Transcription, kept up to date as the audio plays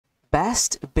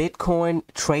Best Bitcoin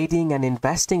trading and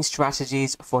investing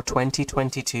strategies for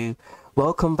 2022.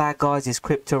 Welcome back, guys. It's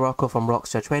Crypto Rocko from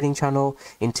Rockstar Trading Channel.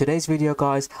 In today's video,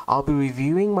 guys, I'll be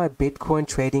reviewing my Bitcoin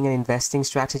trading and investing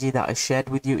strategy that I shared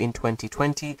with you in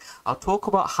 2020. I'll talk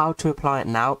about how to apply it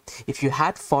now. If you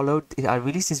had followed, I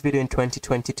released this video in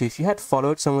 2022. If you had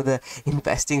followed some of the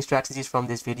investing strategies from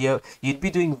this video, you'd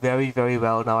be doing very, very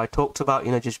well. Now, I talked about,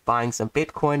 just buying some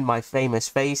Bitcoin, my famous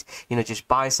face, just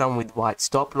buy some with wide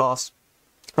stop loss,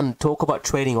 and talk about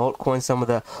trading altcoins, some of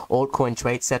the altcoin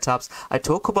trade setups. I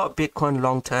talk about Bitcoin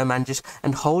long term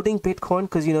and holding Bitcoin,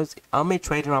 because I'm a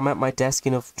trader. I'm at my desk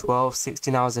 12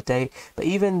 16 hours a day, but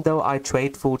even though I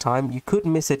trade full time, you could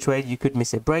miss a trade, you could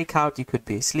miss a breakout, you could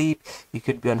be asleep, you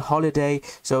could be on holiday.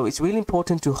 So it's really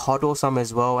important to hodl some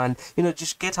as well, and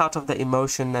just get out of the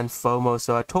emotion and FOMO.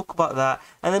 So I talk about that,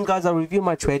 and then, guys, I'll review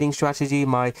my trading strategy,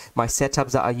 my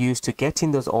setups that I use to get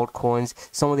in those altcoins,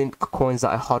 some of the coins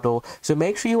that I hodl. So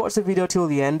make sure you watch the video till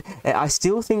the end. I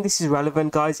still think this is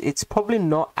relevant, guys. It's probably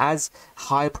not as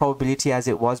high probability as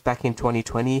it was back in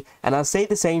 2020, and I'll say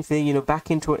the same thing. Back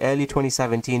into early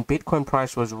 2017, Bitcoin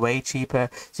price was way cheaper,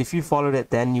 so if you followed it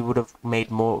then, you would have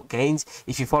made more gains.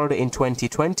 If you followed it in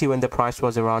 2020 when the price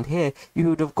was around here, you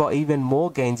would have got even more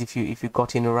gains if you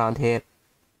got in around here.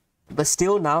 But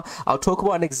still, now I'll talk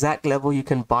about an exact level you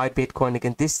can buy Bitcoin.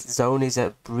 Again, this zone is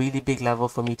a really big level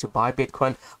for me to buy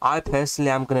Bitcoin. I personally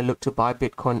am going to look to buy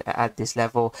Bitcoin at this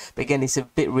level, but again, it's a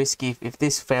bit risky. If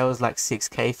this fails, like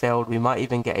 6k failed, we might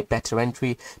even get a better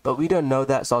entry, but we don't know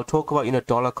that. So I'll talk about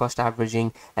dollar cost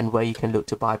averaging and where you can look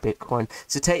to buy Bitcoin.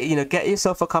 So get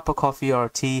yourself a cup of coffee or a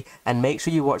tea and make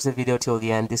sure you watch the video till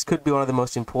the end. This could be one of the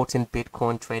most important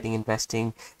Bitcoin trading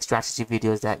investing strategy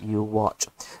videos that you watch.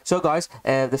 So, guys,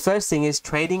 the first thing is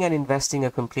trading and investing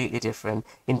are completely different.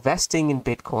 Investing in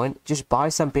Bitcoin, just buy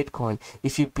some Bitcoin.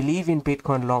 If you believe in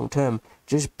Bitcoin long term,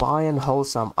 just buy and hold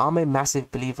some. I'm a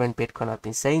massive believer in Bitcoin. I've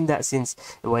been saying that since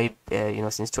since early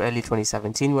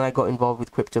 2017 when I got involved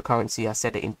with cryptocurrency. I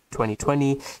said it in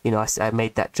 2020. I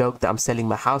made that joke that I'm selling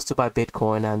my house to buy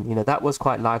Bitcoin, and that was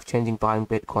quite life changing, buying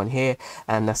Bitcoin here.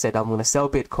 And I said I'm going to sell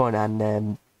Bitcoin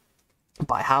and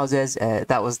buy houses.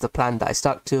 That was the plan that I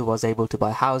stuck to, was able to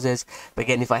buy houses. But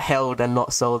again, if I held and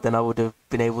not sold, then I would have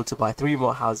been able to buy 3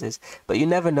 more houses. But you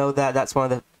never know that. That's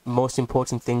one of the most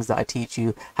important things that I teach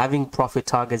you, having profit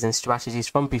targets and strategies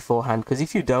from beforehand, because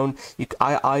if you don't,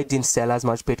 I didn't sell as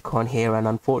much Bitcoin here, and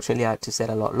unfortunately I had to sell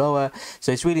a lot lower.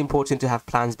 So it's really important to have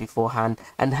plans beforehand.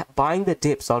 And buying the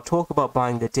dips, I'll talk about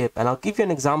buying the dip, and I'll give you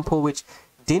an example which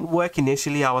didn't work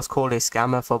initially. I was called a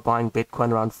scammer for buying Bitcoin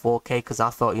around 4k because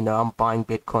I thought, I'm buying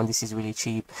Bitcoin, this is really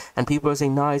cheap, and people were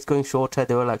saying, no, it's going shorter.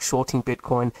 They were like shorting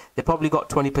Bitcoin. They probably got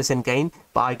 20% gain,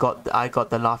 but I got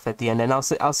the laugh at the end. And I'll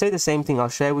say the same thing. I'll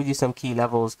share with you some key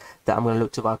levels that I'm going to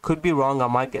look to buy. Could be wrong, I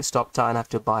might get stopped out and have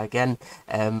to buy again,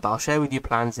 but I'll share with you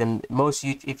plans. And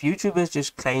if YouTubers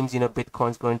just claims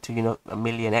Bitcoin's going to a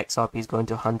million, XRP is going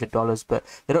to $100, but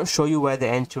they don't show you where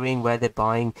they're entering, where they're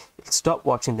buying, stop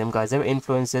watching them, guys. They're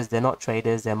influencers, they're not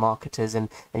traders, they're marketers, and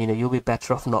you'll be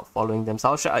better off not following them.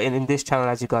 So I'll show in this channel,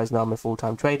 as you guys know, I'm a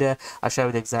full-time trader. I'll show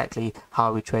you exactly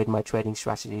how we trade, my trading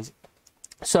strategies.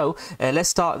 So let's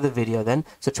start the video then.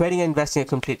 So trading and investing are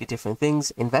completely different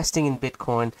things. Investing in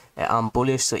Bitcoin, I'm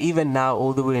bullish. So even now,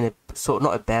 although we're in a sort of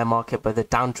not a bear market, but the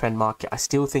downtrend market, I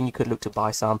still think you could look to buy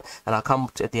some. And I'll come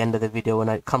to, at the end of the video, when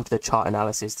I come to the chart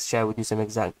analysis, to share with you some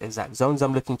exact zones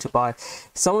I'm looking to buy.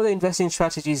 Some of the investing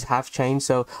strategies have changed.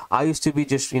 So I used to be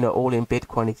just all in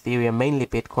Bitcoin, Ethereum, mainly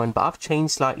Bitcoin, but I've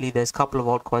changed slightly. There's a couple of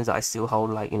altcoins that I still hold,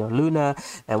 like Luna,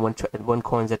 and when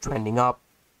coins are trending up,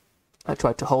 I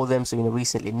tried to hold them. So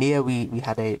recently NIA, we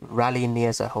had a rally in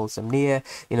NIA, so I hold some NIA.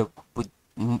 With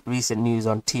recent news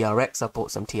on TRX, I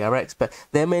bought some TRX, but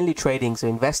they're mainly trading. So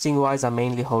investing wise, I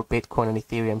mainly hold Bitcoin and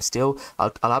Ethereum still.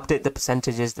 I'll update the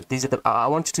percentages. These are I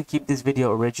wanted to keep this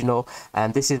video original,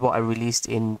 and this is what I released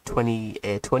in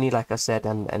 2020, like I said,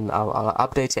 and I'll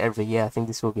update it every year. I think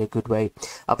this will be a good way.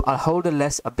 I hold a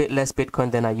bit less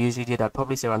Bitcoin than I usually did. I'd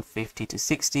probably say around 50 to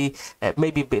 60,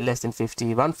 maybe a bit less than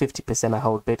 50, around 50% I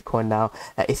hold Bitcoin now.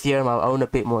 Ethereum, I'll own a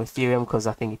bit more Ethereum because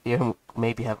I think Ethereum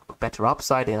maybe have better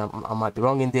upside, and I might be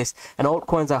wrong in this. And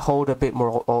altcoins, I hold a bit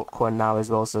more altcoin now as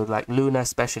well. So like Luna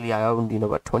especially, I owned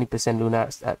about 20% Luna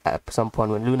at some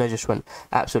point when Luna just went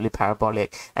absolutely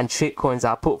parabolic. And shitcoins,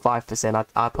 I put 5%.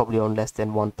 I probably own less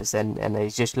than 1%, and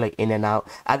it's just like in and out.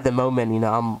 At the moment,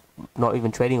 I'm not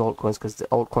even trading altcoins because the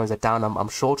altcoins are down. I'm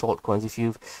short altcoins. If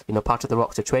you've, part of the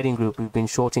Rockstar trading group, we've been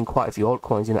shorting quite a few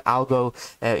altcoins.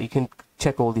 Algo, you can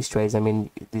check all these trades. I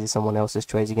mean, these are someone else's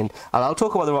trades. Again, I'll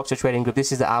talk about the Rockstar trading group.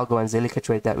 This is the Algo and Zilliqa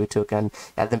trade that we took, and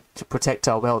to protect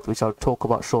our wealth, which I'll talk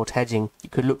about short hedging. You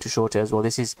could look to short it as well.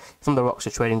 This is from the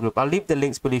Rockstar trading group. I'll leave the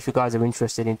links below if you guys are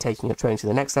interested in taking your trading to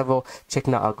the next level,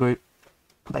 checking out our group.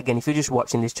 But again, if you're just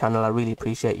watching this channel, I really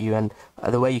appreciate you, and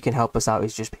the way you can help us out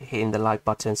is just hitting the like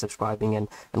button, subscribing, and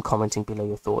commenting below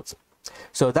your thoughts.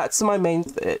 So that's my main,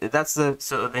 that's the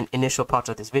sort of initial part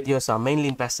of this video. So I'm mainly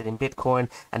invested in Bitcoin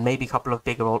and maybe a couple of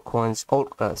bigger altcoins,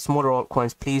 smaller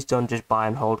altcoins. Please don't just buy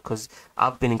and hold, because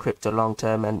I've been in crypto long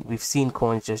term and we've seen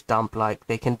coins just dump. Like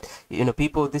they can,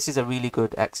 people, this is a really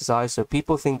good exercise. So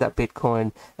people think that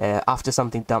Bitcoin, after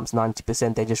something dumps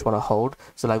 90%, they just want to hold.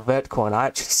 So like Vertcoin, I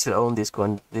actually still own this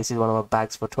coin. This is one of my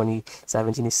bags for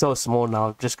 2017. It's so small now,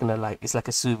 I'm just gonna it's like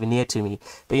a souvenir to me.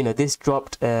 But this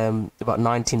dropped about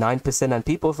 99%. And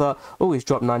people thought, oh, it's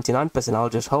dropped 99%, I'll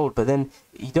just hold. But then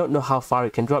you don't know how far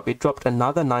it can drop. It dropped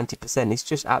another 90%. It's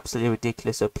just absolutely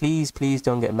ridiculous. So please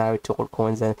don't get married to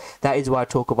altcoins, and that is why I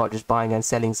talk about just buying and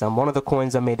selling some. One of the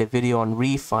coins, I made a video on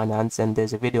refinance, and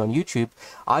there's a video on YouTube.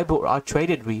 I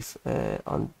traded Reef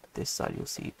on this side, you'll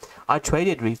see I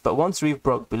traded Reef, but once Reef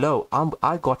broke below,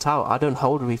 I got out. I don't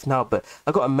hold Reef now, but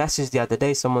I got a message the other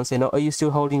day, someone saying, oh, are you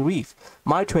still holding Reef?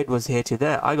 My trade was here to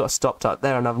there. I got stopped out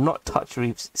there and I've not touched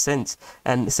Reef since.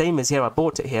 And same as here, I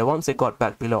bought it here. Once it got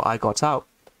back below, I got out.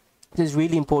 It's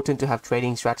really important to have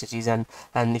trading strategies, and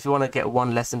if you want to get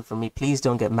one lesson from me, please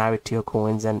don't get married to your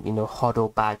coins and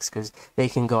hodl bags, because they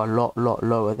can go a lot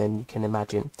lower than you can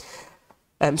imagine.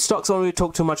 Stocks, I won't really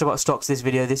talk too much about stocks this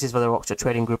video. This is for the Rockstar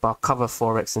trading group. I'll cover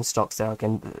Forex and stocks there.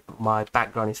 Again, my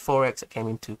background is Forex. I came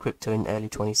into crypto in early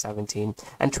 2017.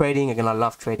 And trading, again, I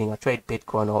love trading. I trade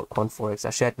Bitcoin, altcoin, Forex.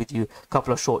 I shared with you a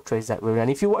couple of short trades that we're in.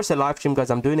 If you watch the live stream, guys,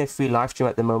 I'm doing a free live stream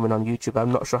at the moment on YouTube.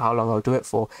 I'm not sure how long I'll do it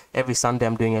for. Every Sunday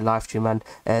I'm doing a live stream, and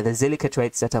the Zilliqa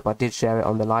trade setup, I did share it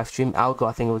on the live stream. Algo,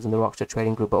 I think it was in the Rockstar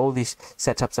trading group, but all these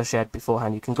setups I shared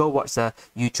beforehand. You can go watch the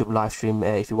YouTube live stream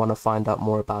if you want to find out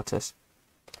more about us.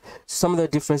 Some of the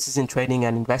differences in trading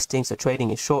and investing. So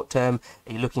trading is short term.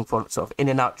 You're looking for sort of in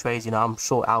and out trades. I'm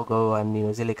short Algo and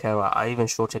Zilliqa. I even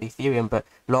shorted Ethereum, but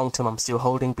long term I'm still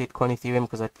holding Bitcoin, Ethereum,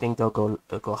 because I think they'll go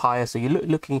higher. So you're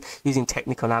looking using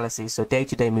technical analysis, so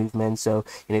day-to-day movement. So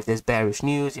if there's bearish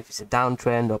news, if it's a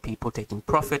downtrend, or people taking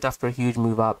profit after a huge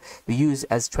move up, we use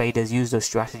as traders use those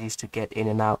strategies to get in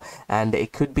and out. And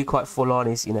it could be quite full on.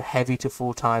 It's heavy to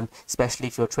full time, especially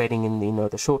if you're trading in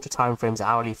the shorter time frames,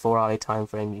 hourly, 4-hourly time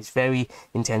frame. It's very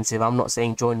intensive. I'm not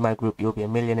saying join my group, you'll be a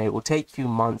millionaire. It will take you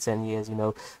months and years.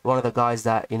 One of the guys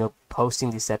that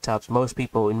posting these setups, most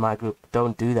people in my group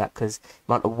don't do that because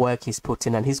the amount of work he's put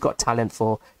in, and he's got talent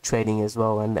for trading as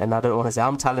well. And I don't want to say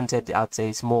I'm talented. I'd say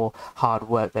it's more hard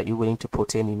work that you're willing to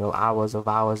put in. Hours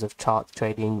of chart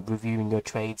trading, reviewing your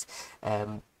trades,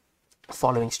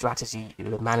 following strategy,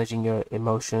 managing your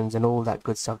emotions, and all that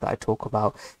good stuff that I talk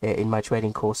about in my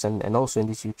trading course, and also in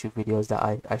these YouTube videos that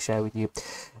I share with you.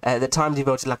 The time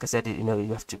devoted, like I said,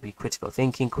 you have to be critical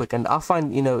thinking, quick. And I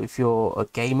find if you're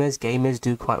gamers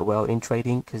do quite well in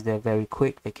trading because they're very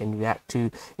quick. They can react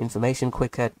to information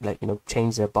quicker, like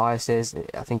change their biases.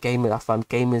 I find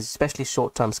gamers, especially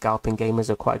short-term scalping gamers,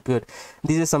 are quite good.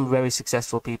 These are some very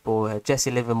successful people.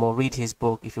 Jesse Livermore, read his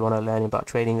book if you want to learn about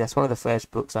trading. That's one of the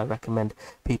first books I recommend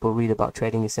people read about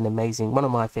trading. It's one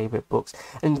of my favorite books.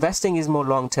 Investing is more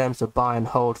long-term, so buy and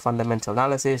hold, fundamental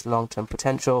analysis, long-term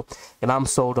potential. And I'm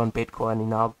sold on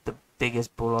Bitcoin. The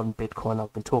biggest bull on Bitcoin.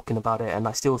 I've been talking about it, and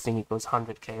I still think it goes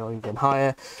 100k or even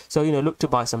higher. So look to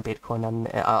buy some Bitcoin. And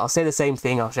I'll say the same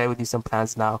thing. I'll share with you some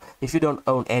plans now. If you don't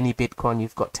own any Bitcoin,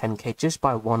 you've got 10k, just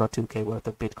buy 1 or 2k worth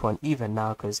of Bitcoin even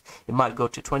now, because it might go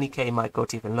to 20k, it might go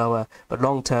to even lower. But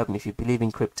long term, if you believe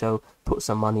in crypto, put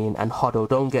some money in and hodl.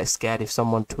 Don't get scared if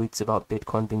someone tweets about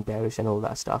Bitcoin being bearish and all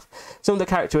that stuff. Some of the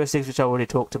characteristics which I already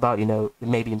talked about,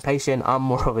 maybe impatient. I'm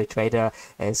more of a trader,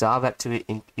 and so I've had to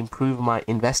improve my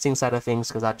investing side of things,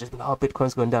 because I just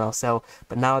Bitcoin's going down, I'll sell.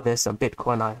 But now there's some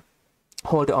Bitcoin, I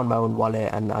hold it on my own wallet,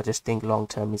 and I just think long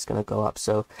term it's going to go up,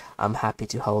 so I'm happy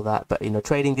to hold that. But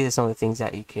trading, these are some of the things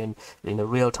that you can,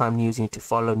 real-time news, you need to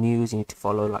follow news, you need to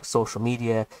follow like social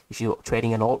media. If you're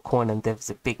trading an altcoin and there's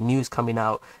a big news coming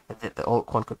out that the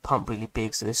altcoin could pump really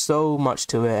big, so there's so much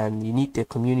to it, and you need the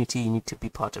community, you need to be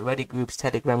part of Reddit groups,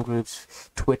 Telegram groups,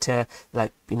 Twitter,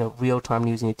 like real-time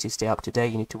news. You need to stay up to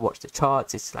date, you need to watch the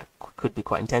charts. It's like could be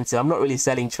quite intensive. I'm not really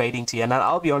selling trading to you, and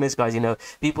I'll be honest, guys,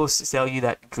 people sell you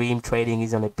that dream trading trading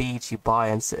is on a beach, you buy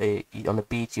and on a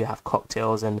beach, you have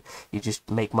cocktails and you just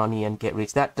make money and get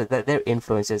rich. That they're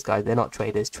influencers, guys. They're not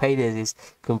traders. Traders is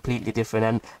completely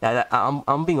different. And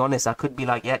I'm being honest. I could be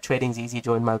like, yeah, trading's easy.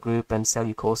 Join my group and sell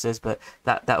you courses, but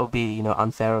that would be, you know,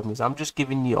 unfair of me. So I'm just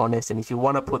giving you honest. And if you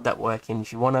want to put that work in,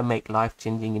 if you want to make life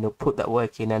changing, you know, put that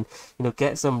work in and, you know,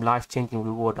 get some life changing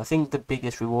reward. I think the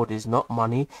biggest reward is not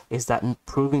money, is that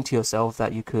proving to yourself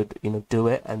that you could, you know, do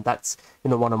it. And that's, you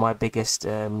know, one of my biggest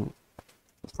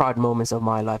proud moments of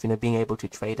my life, you know, being able to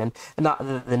trade. And that,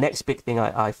 the next big thing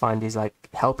I find is like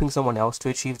helping someone else to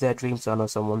achieve their dreams. So I know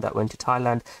someone that went to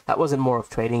Thailand, that wasn't more of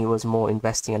trading, it was more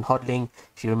investing and hodling.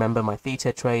 If you remember my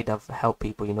theta trade, I've helped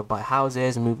people, you know, buy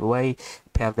houses, move away,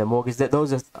 pay off their mortgage.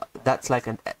 That's like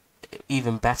an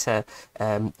even better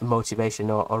motivation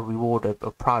or reward, a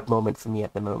proud moment for me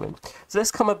at the moment. So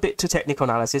let's come a bit to technical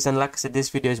analysis, and like I said, this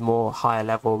video is more higher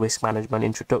level risk management,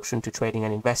 introduction to trading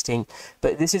and investing,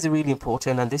 but this is really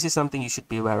important and this is something you should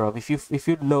be aware of. If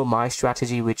you know my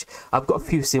strategy, which I've got a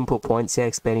few simple points here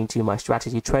explaining to you my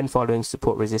strategy: trend following,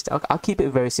 support, resist. I'll keep it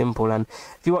very simple, and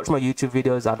if you watch my YouTube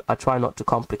videos, I try not to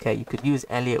complicate. You could use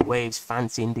Elliott waves,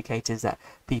 fancy indicators that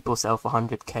people sell for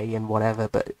 100k and whatever,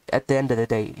 but at the end of the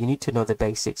day, you need to know the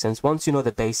basics, and once you know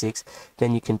the basics,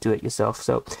 then you can do it yourself.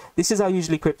 So this is how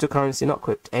usually cryptocurrency, not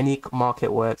crypto, any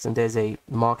market works, and there's a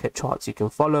market charts you can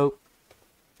follow.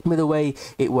 But the way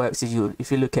it works is,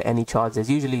 if you look at any charts, there's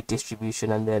usually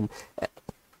distribution and then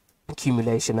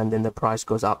accumulation, and then the price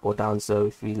goes up or down. So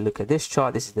if we look at this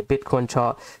chart, this is the Bitcoin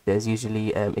chart, there's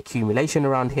usually accumulation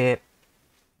around here,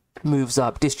 moves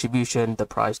up, distribution, the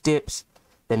price dips,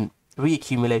 then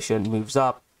reaccumulation, moves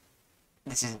up.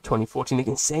 This is 2014,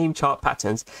 again, same chart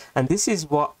patterns, and this is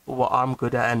what I'm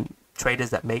good at, and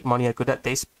traders that make money are good at.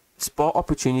 They spot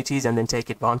opportunities and then take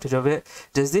advantage of it.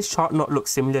 Does this chart not look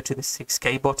similar to the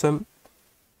 6k bottom?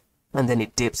 And then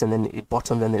it dips, and then it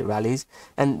bottoms, and then it rallies.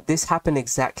 And this happened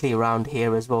exactly around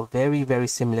here as well. Very, very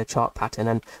similar chart pattern,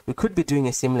 and we could be doing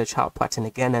a similar chart pattern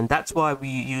again. And that's why we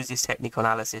use this technical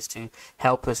analysis to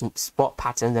help us spot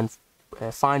patterns and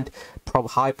find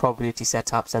high probability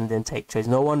setups and then take trades.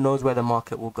 No one knows where the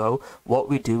market will go. What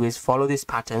we do is follow these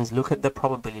patterns, look at the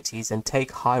probabilities, and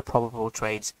take high probable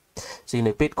trades. So, you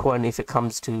know, Bitcoin, if it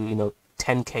comes to, you know,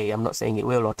 10k, I'm not saying it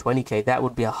will, or 20k, that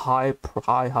would be a high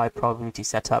probability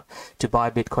setup to buy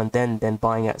Bitcoin, then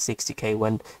buying at 60k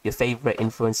when your favorite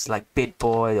influencers like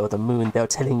BitBoy or the Moon, they're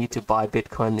telling you to buy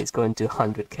Bitcoin, it's going to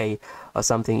 100k or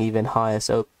something even higher.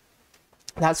 So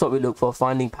that's what we look for,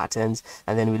 finding patterns,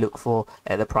 and then we look for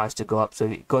the price to go up.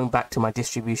 So going back to my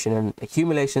distribution and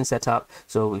accumulation setup,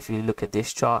 so if you look at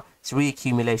this chart, it's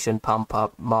reaccumulation, pump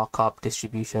up, mark up,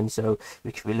 distribution. So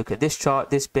if we look at this chart,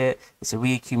 this bit, it's a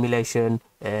reaccumulation,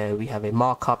 we have a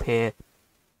markup here,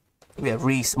 we have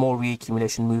small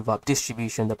reaccumulation, move up,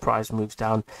 distribution, the price moves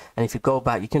down. And if you go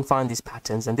back, you can find these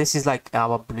patterns, and this is like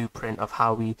our blueprint of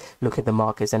how we look at the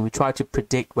markets, and we try to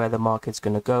predict where the market's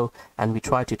going to go, and we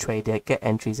try to trade it, get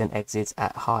entries and exits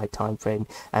at high time frame.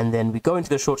 And then we go into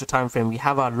the shorter time frame, we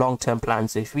have our long-term plan.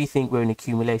 So if we think we're in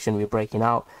accumulation, we're breaking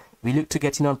out, we look to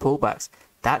get in on pullbacks.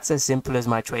 That's as simple as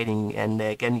my trading. And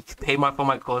again, you can pay for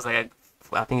my course.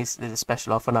 I think there's a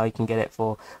special offer now, you can get it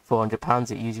for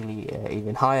 £400, it usually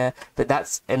even higher. But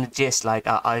that's, and just like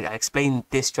I explain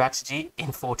this strategy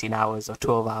in 14 hours or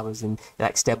 12 hours and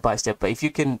like step by step. But if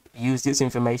you can use this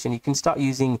information, you can start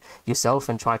using yourself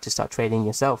and try to start trading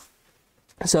yourself.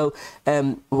 So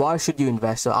why should you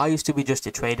invest? So I used to be just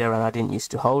a trader, and I didn't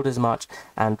used to hold as much,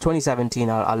 and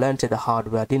 2017 I learned it the hard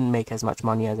way. I didn't make as much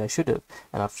money as I should have,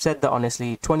 and I've said that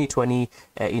honestly. 2020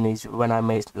 you know, is when I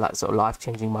made like sort of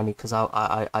life-changing money, because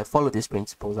I follow these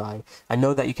principles. I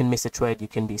know that you can miss a trade, you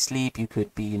can be asleep, you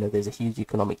could be, you know, there's a huge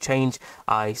economic change.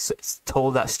 I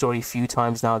told that story a few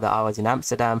times now, that I was in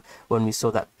Amsterdam when we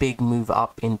saw that big move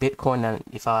up in Bitcoin, and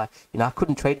if I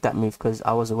couldn't trade that move because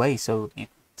I was away. So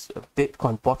a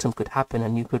Bitcoin bottom could happen,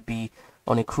 and you could be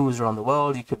on a cruise around the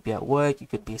world, you could be at work, you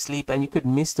could be asleep, and you could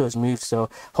miss those moves.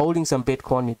 So holding some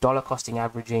Bitcoin, your dollar costing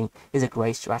averaging is a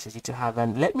great strategy to have.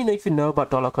 And let me know if you know about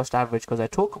dollar cost average, because I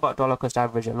talk about dollar cost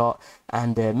average a lot,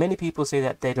 and many people say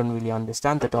that they don't really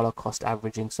understand the dollar cost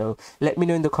averaging. So let me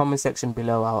know in the comment section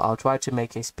below. I'll try to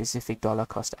make a specific dollar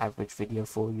cost average video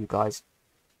for you guys.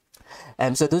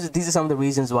 So these are some of the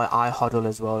reasons why I hodl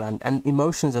as well, and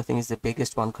emotions I think is the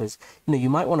biggest one, because you know, you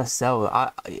might want to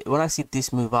sell. When I see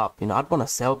this move up, you know, I'd want to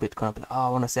sell Bitcoin. I'd be like, oh, I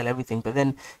want to sell everything. But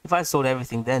then if I sold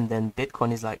everything, then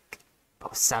Bitcoin is like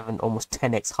almost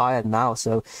 10x higher now.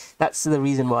 So that's the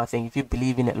reason why I think if you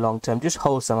believe in it long term, just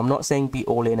hold some. I'm not saying be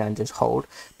all in and just hold,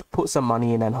 but put some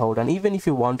money in and hold. And even if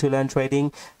you want to learn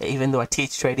trading, even though I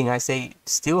teach trading, I say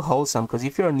still hold some, because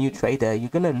if you're a new trader, you're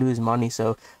gonna lose money.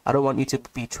 So I don't want you to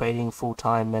be trading full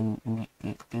time and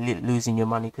losing your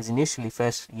money, because initially,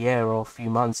 first year or a few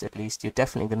months at least, you're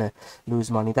definitely gonna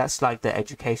lose money. That's like the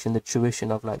education, the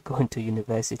tuition of like going to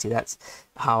university. That's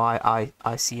how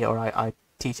I see it, or I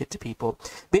teach it to people.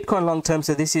 Bitcoin long term,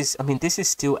 so this is, I mean, this is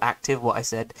still active, what I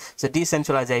said. So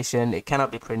decentralization, it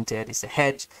cannot be printed, it's a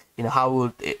hedge. You know, how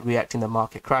will it react in the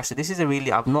market crash? So this is a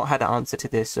really, I've not had an answer to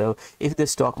this. So if the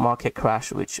stock market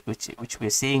crash, which we're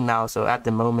seeing now, so at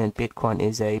the moment Bitcoin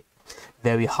is a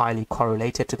very highly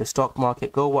correlated to the stock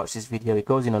market. Go watch this video, it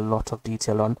goes in a lot of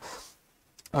detail on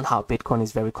how Bitcoin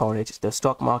is very correlated to the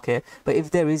stock market. But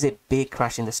if there is a big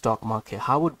crash in the stock market,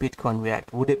 how would Bitcoin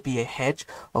react? Would it be a hedge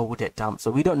or would it dump?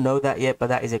 So we don't know that yet, but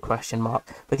that is a question mark.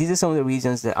 But these are some of the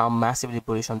reasons that I'm massively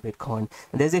bullish on Bitcoin.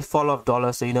 And there's a fall of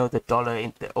dollar. So you know, the dollar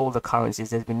in all the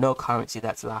currencies, there's been no currency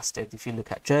that's lasted. If you look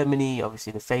at Germany,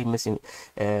 obviously the famous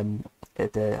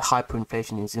the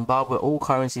hyperinflation in Zimbabwe, all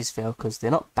currencies fail because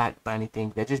they're not backed by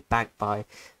anything. They're just backed by,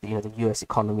 you know, the US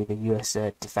economy, the US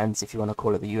defense, if you want to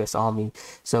call it, the US army.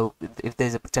 So if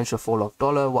there's a potential fall of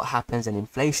dollar, what happens? And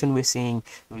inflation,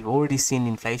 we've already seen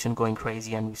inflation going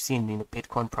crazy, and we've seen, you know,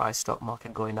 Bitcoin price, stock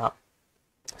market going up.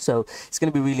 So it's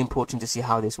going to be really important to see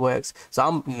how this works. So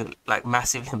I'm, you know, like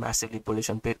massively bullish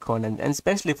on Bitcoin, and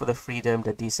especially for the freedom,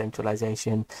 the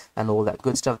decentralization and all that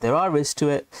good stuff. There are risks to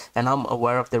it, and I'm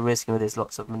aware of the risk. You know, there's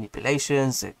lots of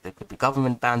manipulations, there could be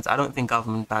government bans. I don't think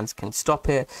government bans can stop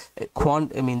it.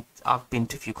 I mean, I've been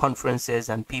to a few conferences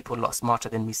and people a lot smarter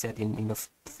than me said in, you know,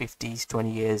 50s, 20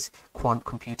 years, quant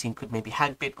computing could maybe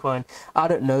hack Bitcoin. I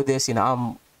don't know this, you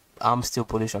know, I'm still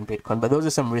bullish on Bitcoin, but those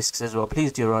are some risks as well.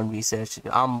 Please do your own research.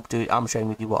 I'm sharing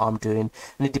with you what I'm doing,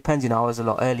 and it depends. You know, I was a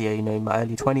lot earlier. You know, in my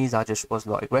early 20s, I just was a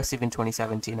lot aggressive. In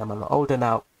 2017, I'm a lot older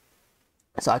now,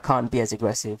 so I can't be as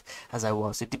aggressive as I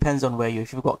was. It depends on where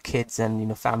if you've got kids and, you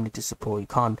know, family to support, you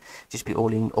can't just be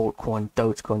all in altcoin,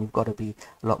 Dogecoin. You've got to be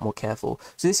a lot more careful.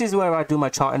 So this is where I do my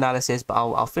chart analysis, but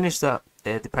I'll finish the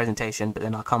presentation, but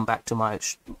then I'll come back to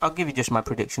I'll give you just my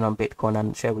prediction on Bitcoin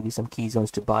and share with you some key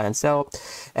zones to buy and sell.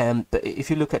 But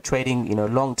if you look at trading, you know,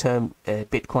 long term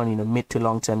Bitcoin, you know, mid to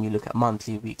long term, you look at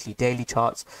monthly, weekly, daily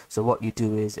charts. So what you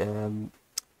do is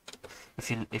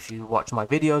if you watch my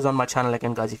videos on my channel,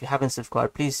 again guys, if you haven't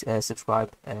subscribed, please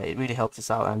subscribe. It really helps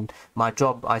us out, and my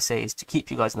job, I say, is to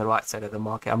keep you guys on the right side of the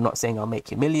market. I'm not saying I'll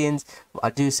make you millions. What I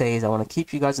do say is I want to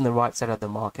keep you guys on the right side of the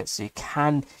market so you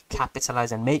can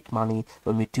capitalize and make money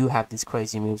when we do have these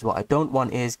crazy moves. What I don't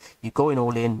want is you going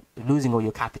all in, losing all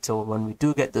your capital. When we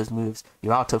do get those moves,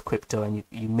 you're out of crypto and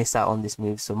you miss out on this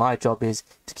move. So my job is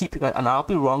to keep you guys, and I'll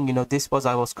be wrong, you know,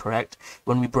 I was correct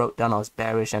when we broke down. I was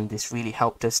bearish, and this really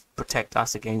helped us protect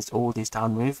us against all these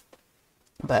down move.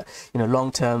 But, you know,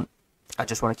 long term, I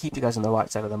just want to keep you guys on the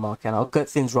right side of the market, and I'll get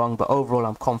things wrong, but overall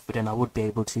I'm confident I would be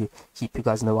able to keep you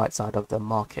guys on the right side of the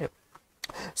market.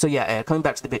 So yeah, coming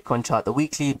back to the Bitcoin chart, the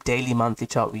weekly, daily, monthly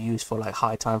chart we use for like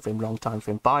high time frame, long time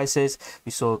frame biases.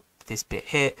 We saw this bit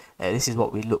here. This is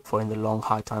what we look for in the long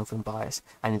high time frame bias,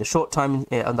 and in the short time,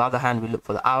 on the other hand, we look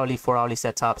for the hourly, 4-hourly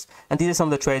setups. And these are some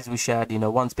of the trades we shared. You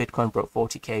know, once Bitcoin broke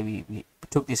 40k, we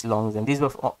took these longs, and these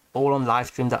were all on live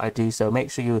stream that I do. So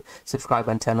make sure you subscribe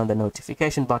and turn on the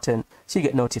notification button so you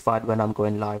get notified when I'm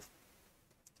going live.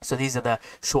 So these are the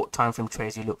short time frame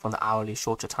trades you look for. On the hourly,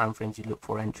 shorter time frames you look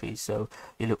for entries. So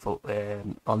you look for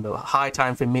on the high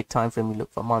time frame, mid time frame, you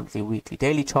look for monthly, weekly,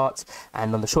 daily charts,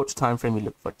 and on the shorter time frame you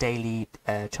look for daily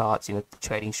charts. You know,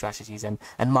 trading strategies, and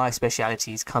my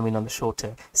speciality is coming on the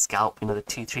shorter scalp. You know, the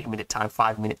 2-3 minute time,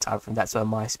 5 minute time frame. That's where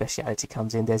my speciality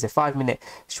comes in. There's a 5-minute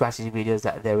strategy videos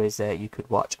that there is you could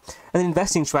watch. And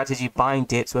investing strategy, buying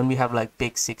dips when we have like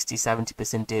big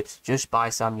 60-70% dips. Just buy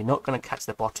some. You're not going to catch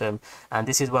the bottom, and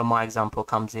this is where my example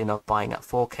comes in of buying at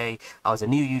 4k. I was a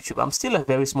new YouTuber. I'm still a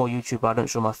very small YouTuber. I don't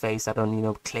show my face. I don't, you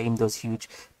know, claim those huge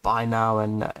buy now,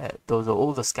 and those are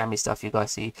all the scammy stuff you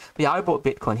guys see. But yeah, I bought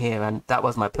Bitcoin here, and that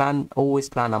was my plan. Always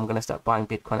plan I'm gonna start buying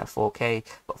Bitcoin at 4k,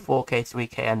 but 4k,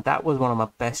 3k, and that was one of my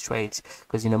best trades,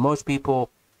 because, you know, most people,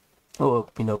 or,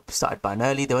 you know, started buying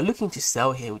early. They were looking to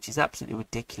sell here, which is absolutely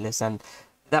ridiculous, and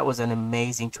that was an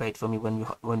amazing trade for me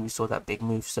when we saw that big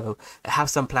move. So have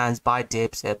some plans, buy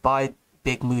dips, buy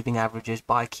big moving averages,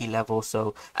 buy key level.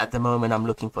 So at the moment I'm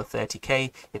looking for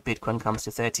 30k. If Bitcoin comes to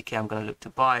 30k, I'm going to look to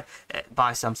buy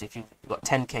some. So if you've got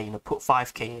 10k, you know, put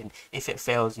 5k in. If it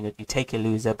fails, you know, you take a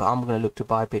loser, but I'm going to look to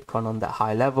buy Bitcoin on that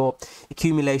high level.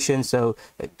 Accumulation, so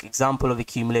example of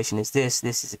accumulation is this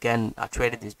is, again, I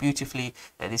traded this beautifully.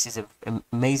 This is an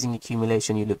amazing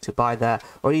accumulation. You look to buy that,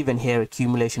 or even here,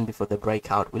 accumulation before the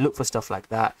breakout. We look for stuff like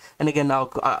that. And again, I'll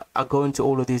go into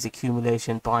all of these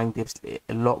accumulation buying dips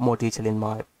a lot more detail in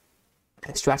my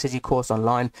strategy course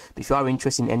online. But if you are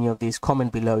interested in any of these,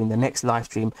 comment below. In the next live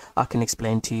stream, I can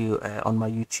explain to you on my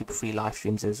YouTube free live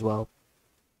streams as well.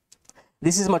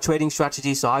 This is my trading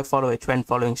strategy. So I follow a trend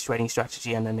following trading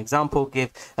strategy, and an example and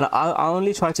I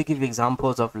only try to give you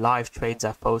examples of live trades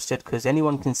I've posted, because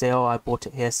anyone can say, oh, I bought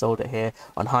it here, sold it here,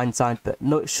 on hindsight, but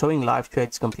no, showing live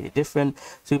trades is completely different.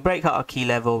 So we break out our key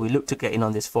level, we look to get in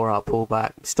on this 4-hour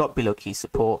pullback, stop below key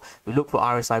support, we look for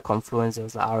RSI confluence. There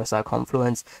was like RSI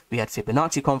confluence, we had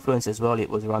Fibonacci confluence as well. It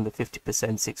was around the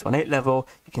 50% 618 level.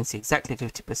 You can see exactly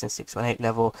 50% 618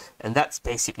 level, and that's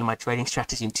basically my trading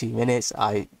strategy in 2 minutes.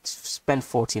 I spent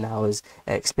 14 hours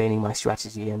explaining my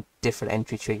strategy and different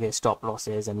entry triggers, stop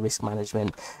losses, and risk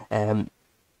management. The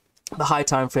high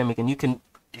time frame, again, you can,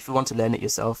 if you want to learn it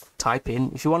yourself, type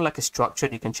in. If you want like a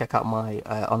structured, you can check out my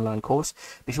online course.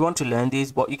 But if you want to learn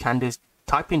these, what you can do is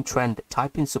type in trend,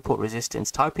 type in support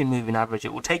resistance, type in moving average.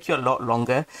 It will take you a lot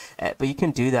longer, but you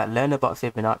can do that. Learn about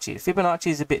Fibonacci.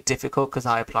 Fibonacci is a bit difficult because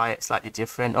I apply it slightly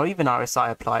different, or even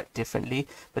RSI apply it differently,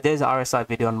 but there's an RSI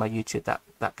video on my YouTube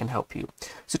that can help you.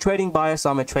 So trading bias,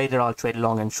 I'm a trader. I'll trade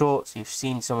long and short. So you've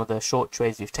seen some of the short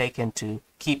trades we've taken to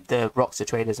keep the Rockstar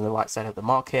traders on the right side of the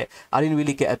market. I didn't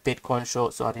really get a Bitcoin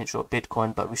short, so I didn't short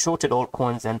Bitcoin, but we shorted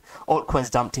altcoins, and altcoins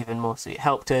dumped even more, so it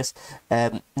helped us.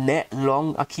 Net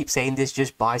long, I keep saying this,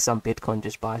 just buy some Bitcoin,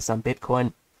 just buy some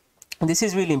Bitcoin. And this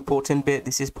is really important bit.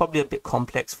 This is probably a bit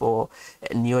complex for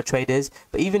newer traders,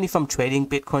 but even if I'm trading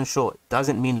Bitcoin short,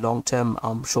 doesn't mean long term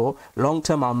I'm short. Long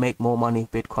term I'll make more money if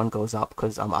Bitcoin goes up,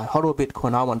 because I hodl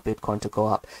Bitcoin, I want Bitcoin to go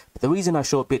up. But the reason I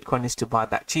short Bitcoin is to buy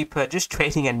back cheaper, just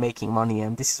trading and making money.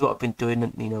 And this is what I've been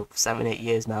doing, you know, 7-8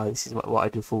 years now. This is what I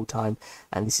do full time,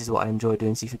 and this is what I enjoy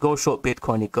doing. So if you go short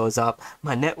Bitcoin, it goes up.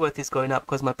 My net worth is going up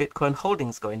because my Bitcoin holding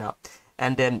is going up.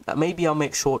 And then maybe I'll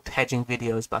make short hedging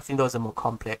videos, but I think those are more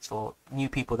complex for new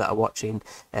people that are watching.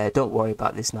 Don't worry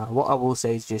about this now. What I will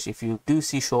say is, just if you do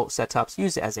see short setups,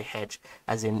 use it as a hedge.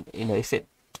 As in, you know, if it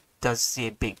does see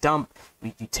a big dump,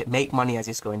 you make money as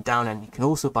it's going down, and you can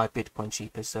also buy Bitcoin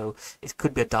cheaper. So it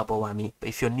could be a double whammy. But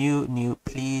if you're new,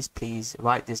 please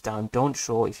write this down. Don't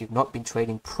short if you've not been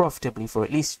trading profitably for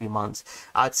at least 3 months.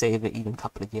 I'd say even a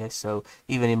couple of years. So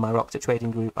even in my Rocko trading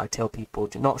group, I tell people,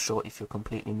 do not short if you're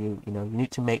completely new. You know, you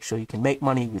need to make sure you can make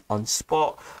money on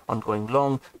spot, on going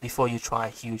long, before you try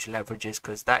huge leverages,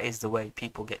 because that is the way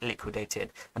people get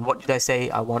liquidated. And what did I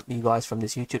say? I want you guys from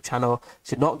this YouTube channel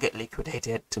to not get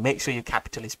liquidated, to make sure your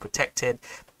capital is protected.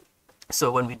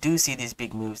 So when we do see these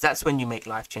big moves, that's when you make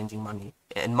life-changing money.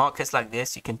 In markets like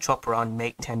this, you can chop around,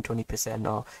 make 10-20%,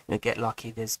 or, you know, get lucky.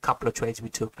 There's a couple of trades we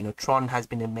took. You know, Tron has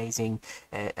been amazing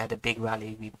at a big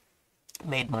rally. We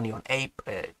made money on Ape.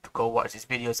 Go watch his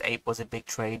videos. Ape was a big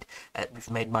trade.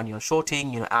 We've made money on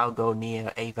shorting, you know, Algo,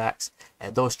 Near, AVAX,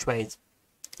 those trades.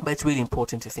 But it's really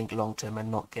important to think long term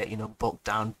and not get, you know, bogged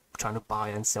down trying to buy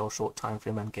and sell short time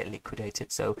frame and get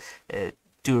liquidated. So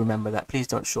do remember that. Please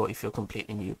don't short if you're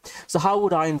completely new. So how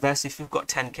would I invest if you've got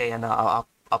 10k? And I'll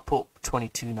put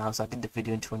 22 now, so I did the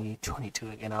video in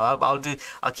 2022 again. I'll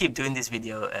keep doing this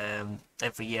video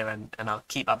every year, and I'll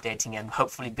keep updating, and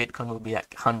hopefully Bitcoin will be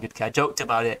at 100k. I joked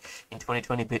about it in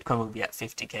 2020. Bitcoin will be at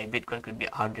 50k. Bitcoin could be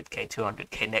at 100k,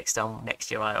 200k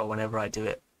next year, or whenever I do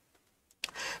it.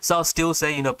 So I'll still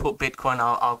say, you know, put Bitcoin.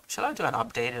 Shall I do an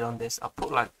updated on this? I'll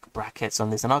put like brackets on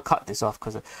this, and I'll cut this off,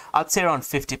 because I'd say around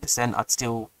 50%. I'd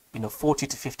still, you know, 40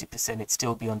 to 50%. It'd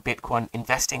still be on Bitcoin.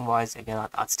 Investing wise, again,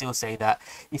 I'd still say that.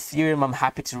 Ethereum, I'm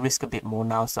happy to risk a bit more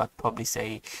now, so I'd probably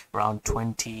say around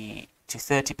 20 to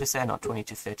 30%, or 20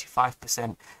 to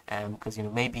 35%, because, you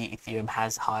know, maybe Ethereum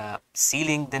has higher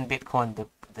ceiling than Bitcoin.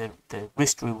 The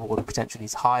risk reward potentially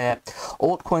is higher.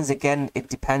 Altcoins, again, it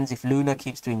depends. If Luna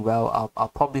keeps doing well, I'll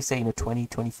probably say, you know,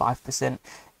 20-25%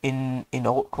 in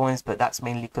altcoins, but that's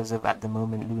mainly because of, at the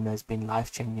moment, Luna has been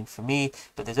life-changing for me.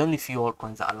 But there's only a few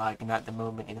altcoins that I like, and at the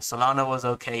moment, you know, Solana was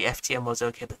okay, FTM was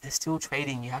okay, but they're still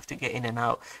trading. You have to get in and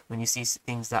out when you see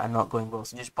things that are not going well.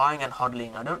 So just buying and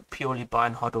hodling. I don't purely buy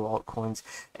and hodl altcoins.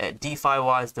 DeFi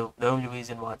wise, the only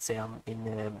reason why I'd say I'm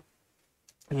in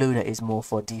Luna is more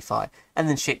for DeFi. And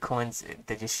then shitcoins,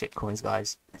 they're just shitcoins,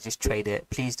 guys. Just trade it.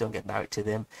 Please don't get married to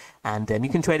them. And you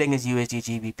can trade against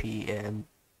USD, GBP,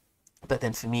 But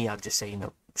then for me, I'd just say, you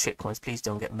know, shitcoins, please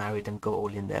don't get married and go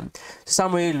all in them.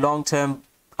 Summary, long term,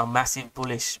 I'm massive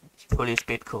bullish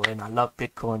Bitcoin. I love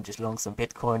Bitcoin, just long some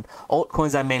Bitcoin.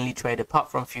 Altcoins I mainly trade, apart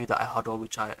from a few that I hodl,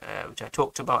 which I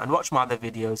talked about, and watch my other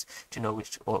videos to know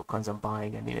which altcoins I'm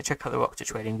buying, and, you know, check out the Rocko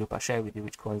trading group. I share with you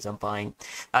which coins I'm buying.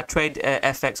 I trade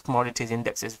FX commodities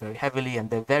indexes very heavily,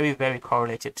 and they're very, very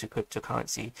correlated to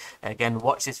cryptocurrency. Again,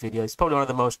 watch this video. It's probably one of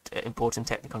the most important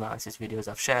technical analysis videos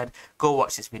I've shared. Go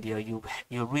watch this video.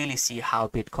 You'll really see how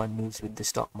Bitcoin moves with the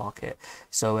stock market.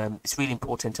 So it's really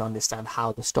important to understand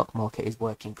how the stock market is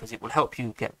working, because it will help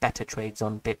you get better trades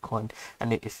on Bitcoin.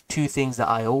 And if two things that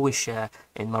I always share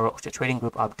in my Rocko trading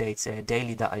group updates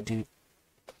daily that I do,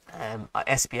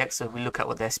 SPX, so we look at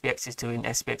what the SPX is doing.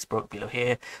 SPX broke below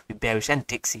here with bearish, and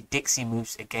Dixie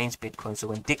moves against Bitcoin. So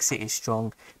when Dixie is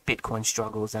strong, Bitcoin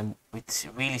struggles, and with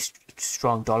really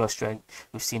strong dollar strength,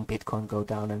 we've seen Bitcoin go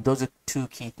down. And those are two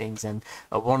key things. And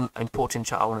one important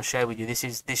chart I want to share with you,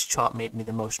 this chart made me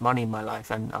the most money in my life,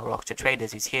 and our Rocko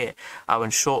traders is here. I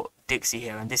went short Dixie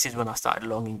here, and this is when I started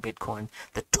longing Bitcoin.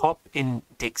 The top in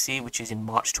Dixie, which is in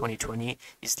March 2020,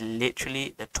 is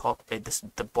literally the top,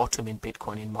 the bottom in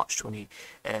Bitcoin in March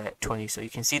 2020. So you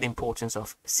can see the importance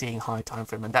of seeing high time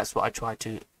frame, and that's what I try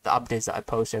to, the updates that I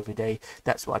post every day,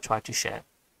 that's what I try to share.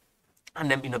 And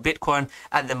then, you know, Bitcoin,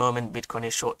 at the moment, Bitcoin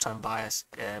is short-term bias,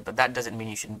 but that doesn't mean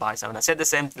you shouldn't buy some. And I said the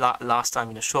same last time,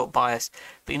 you know, short bias,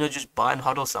 but, you know, just buy and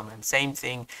hodl some. And same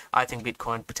thing, I think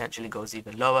Bitcoin potentially goes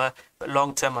even lower, but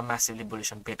long-term, I'm massively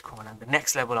bullish on Bitcoin. And the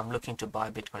next level I'm looking to buy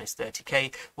Bitcoin is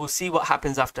 30K. We'll see what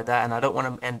happens after that, and I don't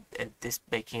want to end this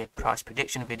making a price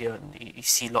prediction video. And you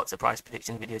see lots of price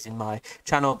prediction videos in my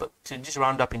channel, but to just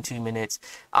round up in 2 minutes,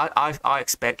 I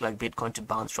expect like Bitcoin to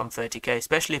bounce from 30K,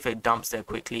 especially if it dumps there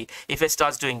quickly. If it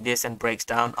starts doing this and breaks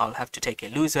down, I'll have to take a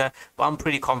loser, but I'm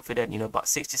pretty confident, you know, about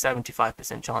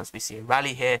 60-75% chance we see a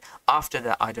rally here. After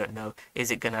that, I don't know,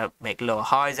 is it gonna make lower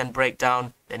highs and break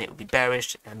down? Then it will be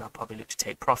bearish, and I'll probably look to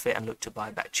take profit and look to buy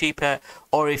back cheaper.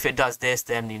 Or if it does this,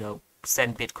 then, you know,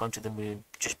 send Bitcoin to the moon,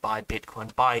 just buy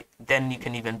Bitcoin, then you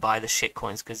can even buy the shit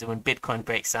coins, because when Bitcoin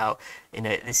breaks out, you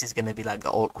know, this is going to be like the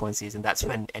altcoin season. That's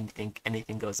when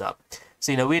anything goes up.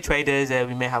 So, you know, we're traders,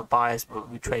 we may have bias, but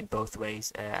we trade both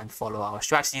ways and follow our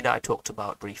strategy that I talked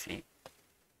about briefly.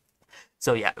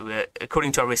 So yeah,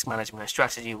 according to our risk management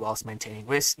strategy, whilst maintaining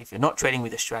risk. If you're not trading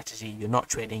with a strategy, you're not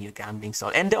trading, you're gambling. So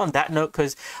I'll end it on that note,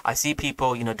 because I see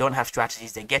people, you know, don't have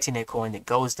strategies. They get in a coin, it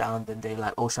goes down, then they're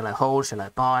like, oh, shall I hold, shall I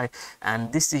buy?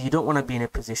 And this is, you don't want to be in a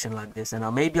position like this. And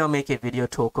maybe I'll make a video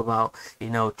talk about,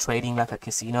 you know, trading like a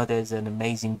casino. There's an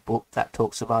amazing book that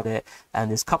talks about it,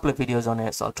 and there's a couple of videos on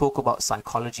it. So I'll talk about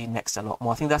psychology next a lot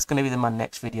more. I think that's going to be my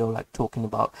next video, like talking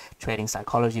about trading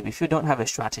psychology. But if you don't have a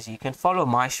strategy, you can follow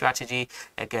my strategy.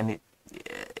 Again,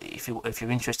 if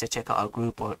you're interested, check out our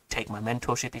group or take my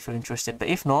mentorship if you're interested. But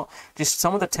if not, just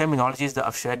some of the terminologies that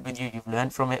I've shared with you, you've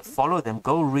learned from it, follow them.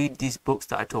 Go read these books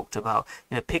that I talked about,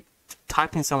 you know,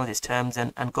 type in some of these terms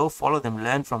and go follow them,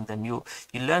 learn from them. You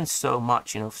learn so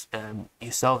much, you know,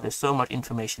 yourself. There's so much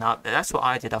information out there. That's what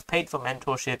I did. I've paid for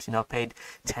mentorships, you know. I paid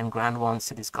 10 grand once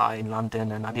to this guy in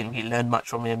London, and I didn't really learn much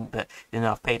from him, but, you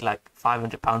know, I've paid like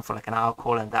 £500 for like an hour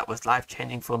call, and that was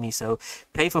life-changing for me. So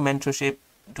pay for mentorship,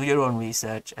 do your own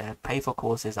research, pay for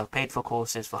courses. I've paid for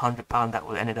courses for £100 that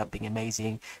ended up being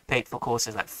amazing. Paid for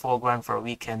courses like 4 grand for a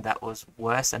weekend that was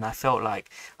worse, and I felt like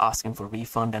asking for a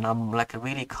refund. And I'm like a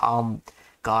really calm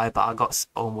guy, but I got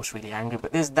almost really angry.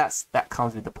 But that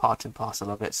comes with the part and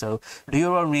parcel of it. So do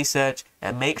your own research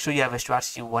and make sure you have a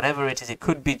strategy, whatever it is. It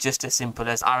could be just as simple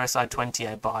as RSI 20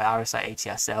 I buy, RSI 80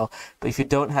 I sell. But if you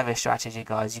don't have a strategy,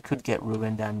 guys, you could get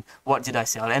ruined. And what did I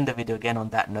say? I'll end the video again on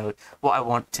that note. What I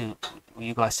want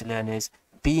you guys to learn is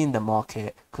be in the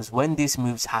market, because when these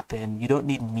moves happen, you don't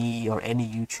need me or any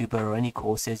YouTuber or any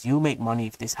courses. You make money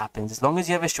if this happens. As long as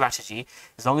you have a strategy,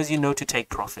 as long as you know to take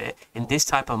profit in this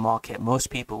type of market, most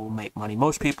people will make money.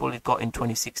 Most people it got in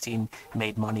 2016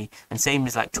 made money, and same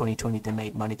as like 2020 they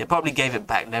made money. They probably gave it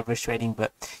back leverage trading,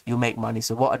 but you make money.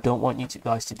 So what I don't want you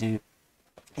guys to do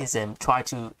is try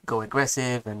to go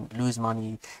aggressive and lose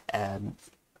money,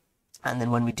 and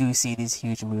then when we do see these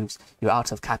huge moves, you're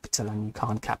out of capital and you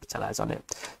can't capitalize on it.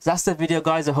 So that's the video,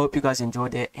 guys. I hope you guys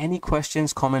enjoyed it. Any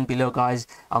questions, comment below, guys.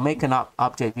 I'll make an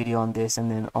update video on this,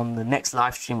 and then on the next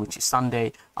live stream, which is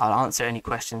Sunday, I'll answer any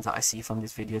questions that I see from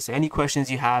this video. So any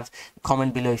questions you have,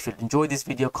 comment below. If you enjoyed this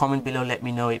video, comment below, let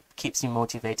me know. It keeps me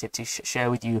motivated to share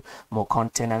with you more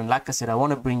content. And like I said, I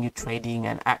want to bring you trading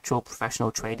and actual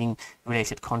professional trading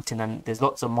related content. And there's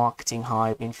lots of marketing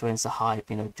hype, influencer hype,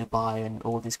 you know, Dubai and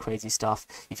all this crazy stuff.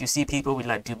 If you see people with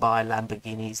like Dubai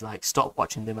Lamborghinis, like, stop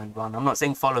watching them and run. I'm not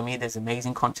saying follow me, there's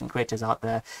amazing content creators out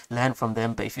there, learn from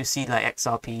them. But if you see like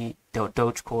XRP,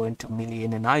 Dogecoin to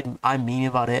million, and I mean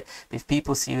about it, but if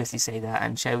people seriously say that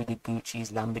and share with you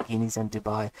Gucci's, Lamborghinis and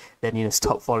Dubai, then, you know,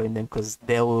 stop following them, because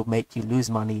they will make you lose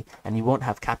money and you won't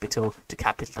have capital to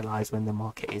capitalize when the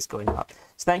market is going up.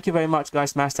 So thank you very much,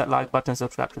 guys. Smash that like button,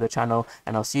 subscribe to the channel,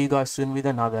 and I'll see you guys soon with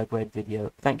another great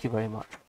video. Thank you very much.